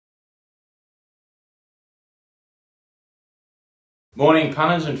Morning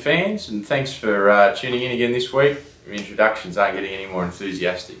punters and fans, and thanks for tuning in again this week. Your introductions aren't getting any more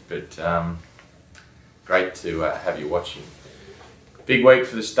enthusiastic, but great to have you watching. Big week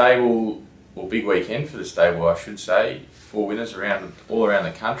for the stable, or big weekend for the stable I should say. 4 winners all around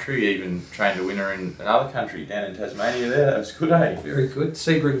the country, even trained a winner in another country down in Tasmania there. That was good, eh? Very good.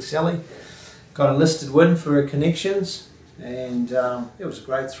 Sebring Sally got a listed win for her connections, and it was a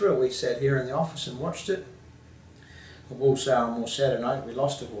great thrill. We sat here in the office and watched it. I will say on a more sadder note, we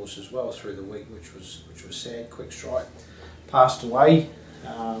lost a horse as well through the week, which was sad. Quick Strike passed away,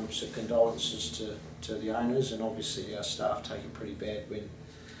 so condolences to the owners, and obviously our staff take it pretty bad when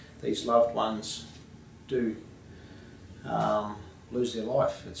these loved ones do lose their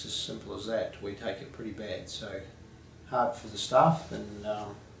life. It's as simple as that. We take it pretty bad, so hard for the staff, and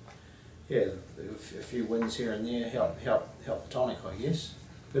yeah, a few wins here and there help the tonic, I guess.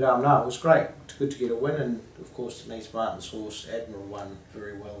 But no, it was great. It's good to get a win, and of course Denise Martin's horse Admiral won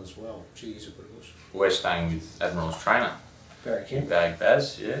very well as well. Gee, he's a good horse. We're staying with Admiral's trainer, Barry Kemp. Bag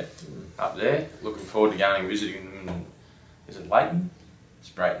Baz, yeah, up there. Looking forward to going and visiting them. Is it Leighton? It's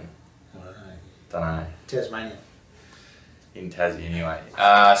Brayton. I Don't know. Tasmania. In Tassie anyway.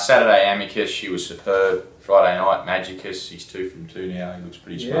 Saturday Amicus, she was superb. Friday night Magicus, he's 2 from 2 now. He looks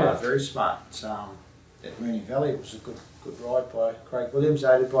pretty smart. Yeah, very smart. At Moonee Valley, it was a good ride by Craig Williams,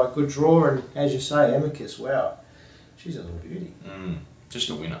 aided by a good draw, and as you say, Amicus, wow, she's a little beauty.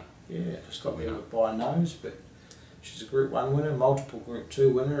 Just a winner. Yeah, just got there by a nose, but she's a Group 1 winner, multiple Group 2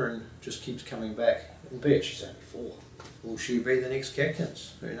 winner, and just keeps coming back. Albeit she's only 4. Will she be the next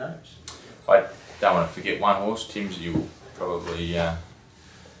Catkins? Who knows? I don't want to forget one horse. Timsy will probably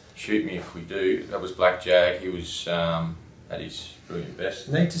shoot me if we do. That was Black Jag. He was at his brilliant best.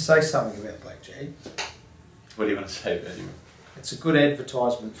 I need to say something about Black Jag. What do you want to say about him? It's a good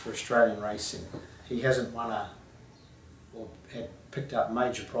advertisement for Australian racing. He hasn't won or had picked up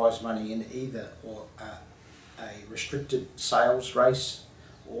major prize money in either a restricted sales race,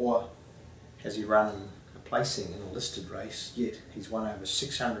 or has he run a placing in a listed race yet. He's won over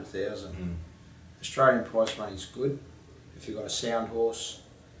 600,000. Australian prize money's good if you've got a sound horse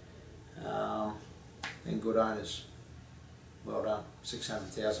and good owners. Well done.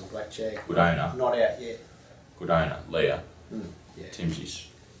 600,000 Black Jag. Good owner. Not out yet. Good owner, Leah. Yeah. Timsy's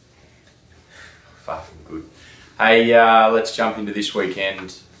far from good. Hey, let's jump into this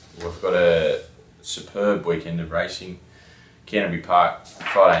weekend. We've got a superb weekend of racing. Canterbury Park,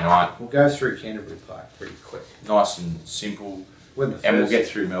 Friday night. We'll go through Canterbury Park pretty quick. Nice and simple. And we'll get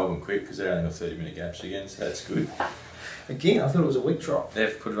through Melbourne quick because they've only got 30-minute gaps again, so that's good. Again, I thought it was a week trial.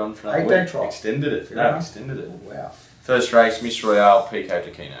 They've put it on for another 8-day week. trial. Extended it. Extended it. Oh, wow. First race, Miss Royale, Pico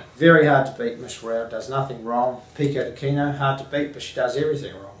Taquino. Very hard to beat. Miss Royale does nothing wrong. Pico Taquino, hard to beat, but she does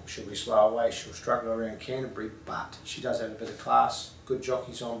everything wrong. She'll be slow away, she'll struggle around Canterbury, but she does have a bit of class. Good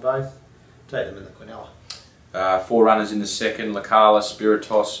jockeys on both. Take them in the Quinella. 4 runners in the second, Lacala,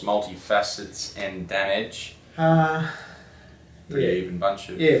 Spiritos, Multifacets and Damage. Pretty even bunch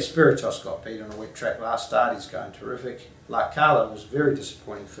of... Yeah, Spiritos got beat on a wet track last start. He's going terrific. Lacala was very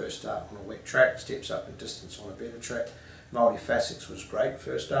disappointing first start on a wet track. Steps up in distance on a better track. Multifacets was great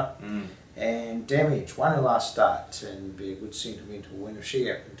first up. And Damage won her last start and be a good sentimental win if she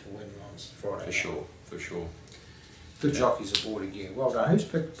happened to win on Friday. For sure. Good jockeys aboard again. Well done. Who's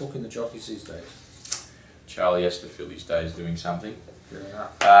booking the jockeys these days? Charlie has to fill his days doing something. Fair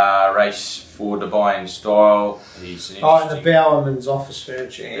enough. Race for Dubai in Style. He's an and the Bowerman's Office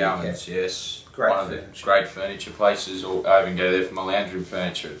Furniture. Bowerman's, yes. Great One furniture. of the great furniture places. I even go there for my lounge room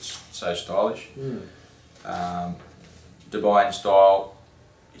furniture. It's so stylish. Dubai in Style.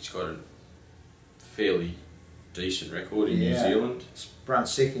 He's got a fairly decent record in New Zealand. Run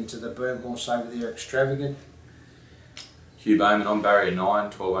second to the Burnt Horse over there, Extravagant. Hugh Bowman on barrier 9,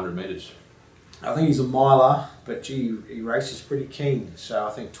 1200 metres. I think he's a miler, but gee, he races pretty keen, so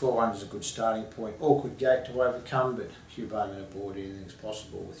I think 1200 is a good starting point. Awkward gate to overcome, but Hugh Bowman aboard, anything's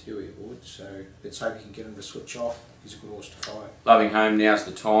possible with Hughie aboard, so let's hope he can get him to switch off. He's a good horse to fight. Loving Home, now's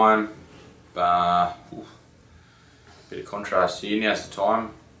the time. Bit of contrast here, now's the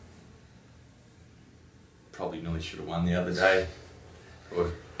time. Probably nearly should have won the other day.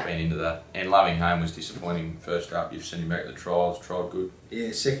 We've been into that. And Loving Home was disappointing first up. You've sent him back to the trials, trialled good.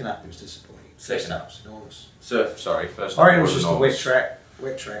 Yeah, second up he was disappointing. Second up's enormous. First up. I reckon it was just a wet track.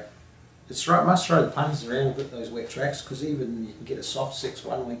 It's right, must throw the punters around a bit, those wet tracks, because even you can get a soft 6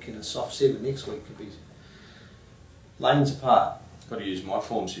 one week and a soft 7 next week. Could be lanes apart. Got to use my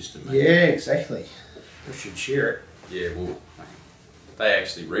form system, mate. Yeah, exactly. We should share it. Yeah, well, they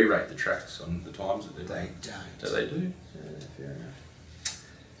actually re-rate the tracks on the times that they don't. Do they do? Fair enough.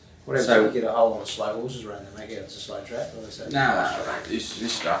 What happens So- if you get a whole lot of slow horses around there, make it it's a slow track? Or is that Nah,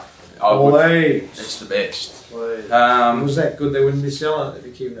 this stuff. Please. It's the best. Please. Um, Was that good? They wouldn't be selling it.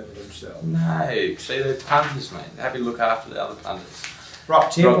 They'd be keeping it for themselves. No, see they're punters, mate. Happy to look after the other punters.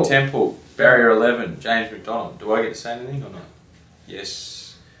 Rock Temple. Rock Temple, Barrier 11, James McDonald. Do I get to say anything or not?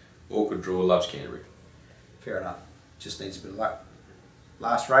 Yes. Awkward draw, loves Canterbury. Fair enough. Just needs a bit of luck.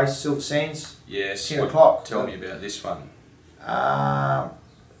 Last race, Silver Sands. Yes. 10 o'clock. Tell me about this one.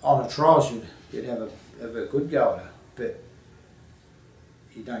 On the trials, you'd have a good go at it, but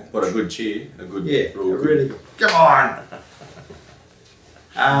you don't. What a good cheer. A good, Yeah, real good. really good. Come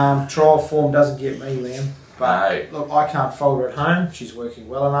on! Trial form doesn't get me, Liam. But look, I can't fold her at home. She's working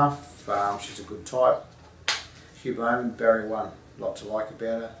well enough. She's a good type. Hugh Bowman, Barry 1. Lot to like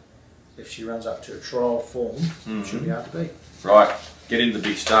about her. If she runs up to a trial form, she'll be hard to beat. Right, get into the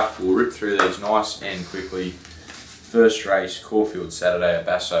big stuff. We'll rip through these nice and quickly. First race, Caulfield, Saturday at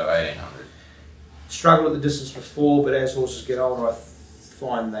Basso, 1800. Struggled at the distance before, but as horses get older, I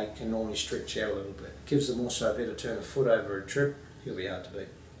find they can normally stretch out a little bit. Gives them also a better turn of foot over a trip. He'll be hard to beat.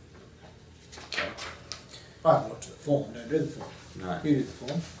 Okay. I haven't looked at the form. Don't do the form. No. You do the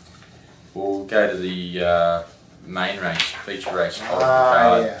form. We'll go to the main race, feature race.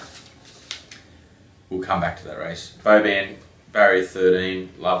 Yeah. We'll come back to that race. Boban, Barrier 13,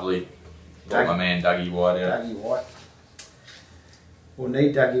 lovely. Got my man Dougie White out. Dougie White. We'll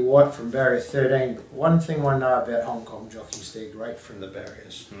need Dougie White from Barrier 13. But one thing I know about Hong Kong jockeys, they're great from the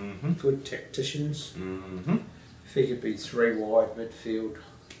barriers. Good tacticians. If he could be 3 wide midfield,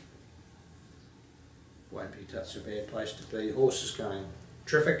 won't be such a bad place to be. Horse is going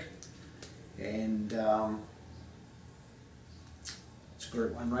terrific, and it's a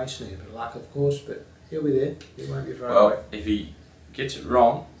Group 1 race. Need a bit of luck, of course, but he'll be there. He won't be far away. Well, if he gets it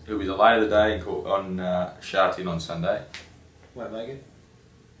wrong, he'll be the late of the day on Shartin on Sunday. Won't make it.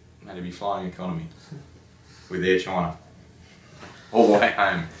 And he'll be flying economy with Air China all the way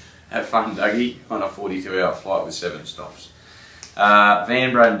home. Have fun, Dougie, on a 42-hour flight with 7 stops.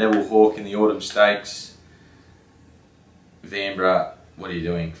 Vanbrugh and Devil Hawk in the Autumn Stakes. Vanbrugh, what are you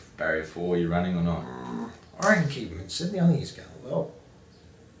doing? Barrier 4, you running or not? I reckon keep him in Sydney. I think he's going well.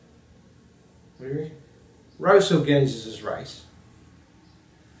 What do you reckon? Rosehill Guineas is his race.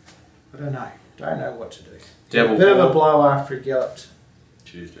 I don't know. Don't know what to do. Devil a bit of a Hawk. blow after he galloped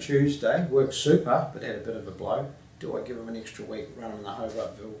Tuesday. Worked super, but had a bit of a blow. Do I give him an extra week running the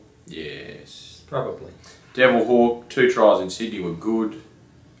Hobartville? Yes. Probably. Devil Hawk, 2 trials in Sydney were good.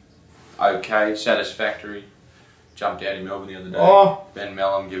 Okay, satisfactory. Jumped out in Melbourne the other day. Oh! Ben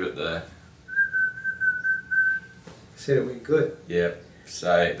Mellum, give it the... Said it went good. Yep.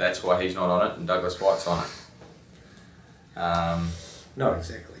 So that's why he's not on it and Douglas White's on it. Not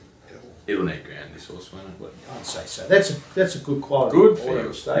exactly at all. It'll need ground, this horse, won't it? I'd say so. That's a good quality. Good Autumn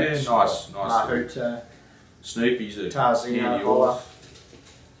field. Stakes. Yeah, nice. Mahout, Snoopy's a Tarzino, handy Holler.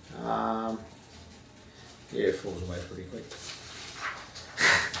 horse. Yeah, it falls away pretty quick.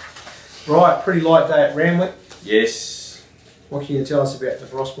 Right, pretty light day at Randwick. Yes. What can you tell us about the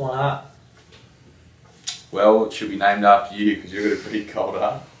Frost My Heart? Well, it should be named after you because you've got a pretty cold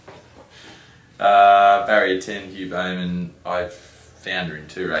heart. Barrier 10, Hugh Bowman. I've found her in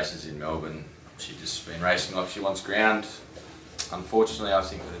 2 races in Melbourne. She's just been racing like she wants ground. Unfortunately, I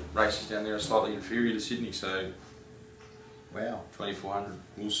think the races down there are slightly inferior to Sydney, so Wow. 2400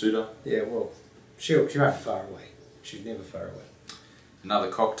 will suit her. Yeah, well, she won't be far away. She's never far away. Another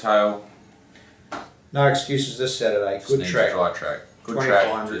cocktail. No excuses this Saturday. Just Good needs track. a dry track. Good track.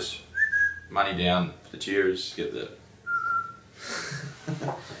 2400. Just money down for the cheerers. Get the.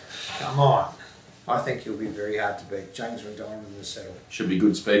 Come on. I think he'll be very hard to beat. James McDonald in the saddle. Should be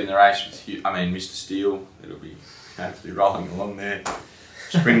good speed in the race with Hugh, Mr. Steele. It'll be hopefully rolling along there.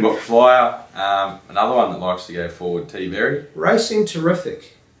 Springbok Flyer. Another one that likes to go forward. T Berry. Racing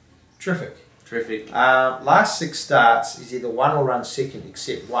terrific. Terrific. Terrific. Last 6 starts, he's either won or run second,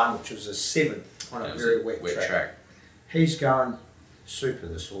 except one, which was a 7th on a That was very wet track. He's going super,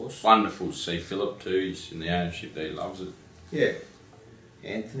 this horse. Wonderful to see Philip too. He's in the ownership there. He loves it. Yeah.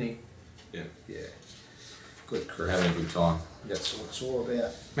 Anthony. Yeah. Yeah. Good crew. We're having a good time. That's what it's all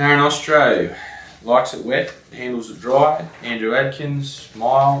about. Marin Ostro likes it wet, handles it dry. Andrew Adkins,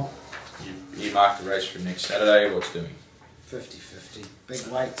 Mile. You've earmarked the race for next Saturday. What's doing? 50-50. Big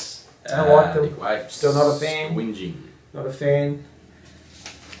weights. Don't like them. Big weights. Still not a fan. Whinging. Not a fan.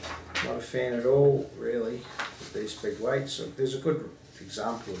 Not a fan at all, really, with these big weights. So there's a good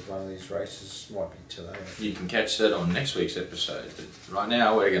example of one of these races. Might be today. You can catch that on next week's episode. But right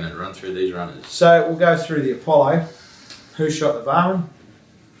now, we're going to run through these runners. So we'll go through the Apollo. Who shot the barman?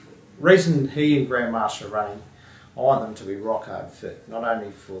 Reason he and Grandmaster are running, I want them to be rock hard fit, not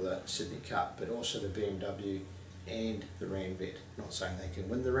only for the Sydney Cup, but also the BMW and the Ranvet. Not saying they can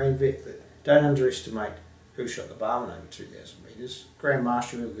win the Ranvet, but don't underestimate who shot the Barman over 2,000 metres. Graham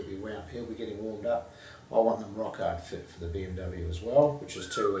Marshall, he'll be getting warmed up. I want them rock hard fit for the BMW as well, which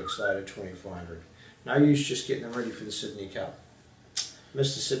is 2 weeks later, 2,400. No use just getting them ready for the Sydney Cup.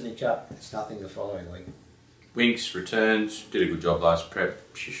 Mr. Sydney Cup, it's nothing the following week. Winks, returns, did a good job last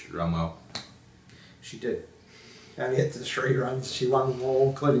prep. She should run well. She did. Only had the 3 runs. She won them all,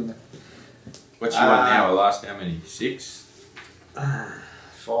 including the... What's she won now? Her last how many? 6?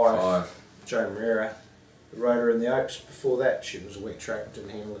 5. Joe Moreira. Rode her in the Oaks. Before that, she was a wet track,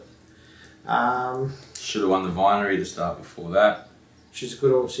 didn't handle it. Should have won the Vinery the start before that. She's a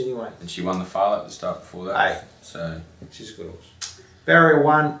good horse anyway. And she won the Farlap the start before that. Hey. So she's a good horse. Barrier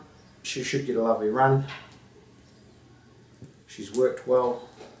 1, she should get a lovely run. She's worked well.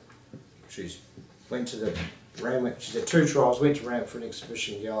 She's went to the Randwick. She's had 2 trials, went to Randwick for an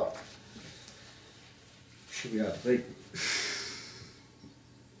exhibition gallop. Should be able to beat.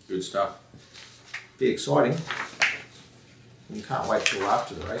 Good stuff. Be exciting. You can't wait till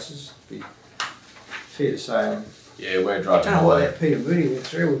after the races. Be fair to say. Yeah, we're I driving. don't know what that Peter Moody went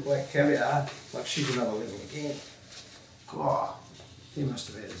through with Black Caviar. Like she's another level again. God, he must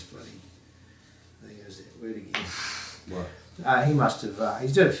have had his bloody. I think it was that word again. What? He must have.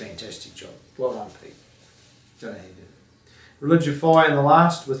 He's done a fantastic job. Well done, Pete. Don't know how he did it. Religify in the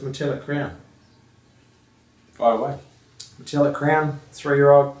last with Metallic Crown. Fire away. Metallic Crown,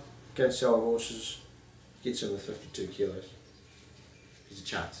 3-year-old, against the old horses, gets him with 52 kilos. He's a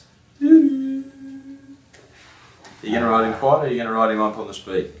chance. Are you going to ride him quiet or are you going to ride him up on the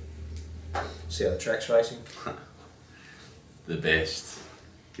speed? See how the track's racing? The best.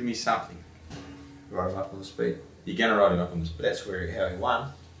 Give me something. Ride him up on the speed. You're going to ride him up on the speed. That's how he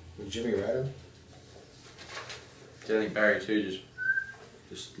won. When Jimmy rode him. Do you think Barry 2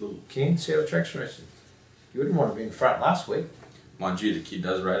 just little... Ken, see how the track's racing? You wouldn't want to be in front last week. Mind you, the kid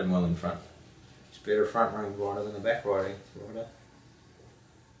does rate him well in front. He's better front running rider than a back riding rider.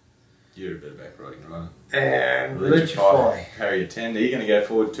 You're a better back riding rider. And Religify. Harrier 10. Are you going to go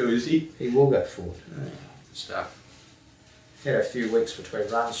forward too, is he? He will go forward. Good stuff. Had a few weeks between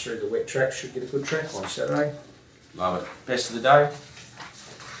runs through the wet track. Should get a good track on Saturday. Love it. Best of the day.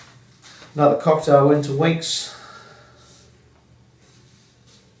 Another cocktail win to Winks.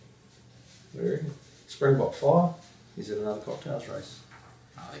 Springbok Fire. He's at another cocktails race.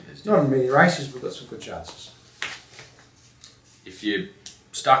 I think there's Not in many races, but got some good chances. If you're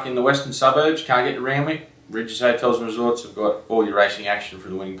stuck in the western suburbs, can't get to Randwick, Regis Hotels and Resorts have got all your racing action for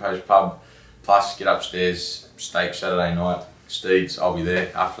the Winning Post pub. Plus, get upstairs, steak Saturday night, Steeds, I'll be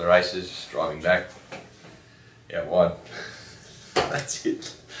there after the races, driving back. Out wide. That's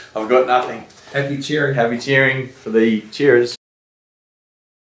it. I've got nothing. Happy cheering. Happy cheering for the cheerers.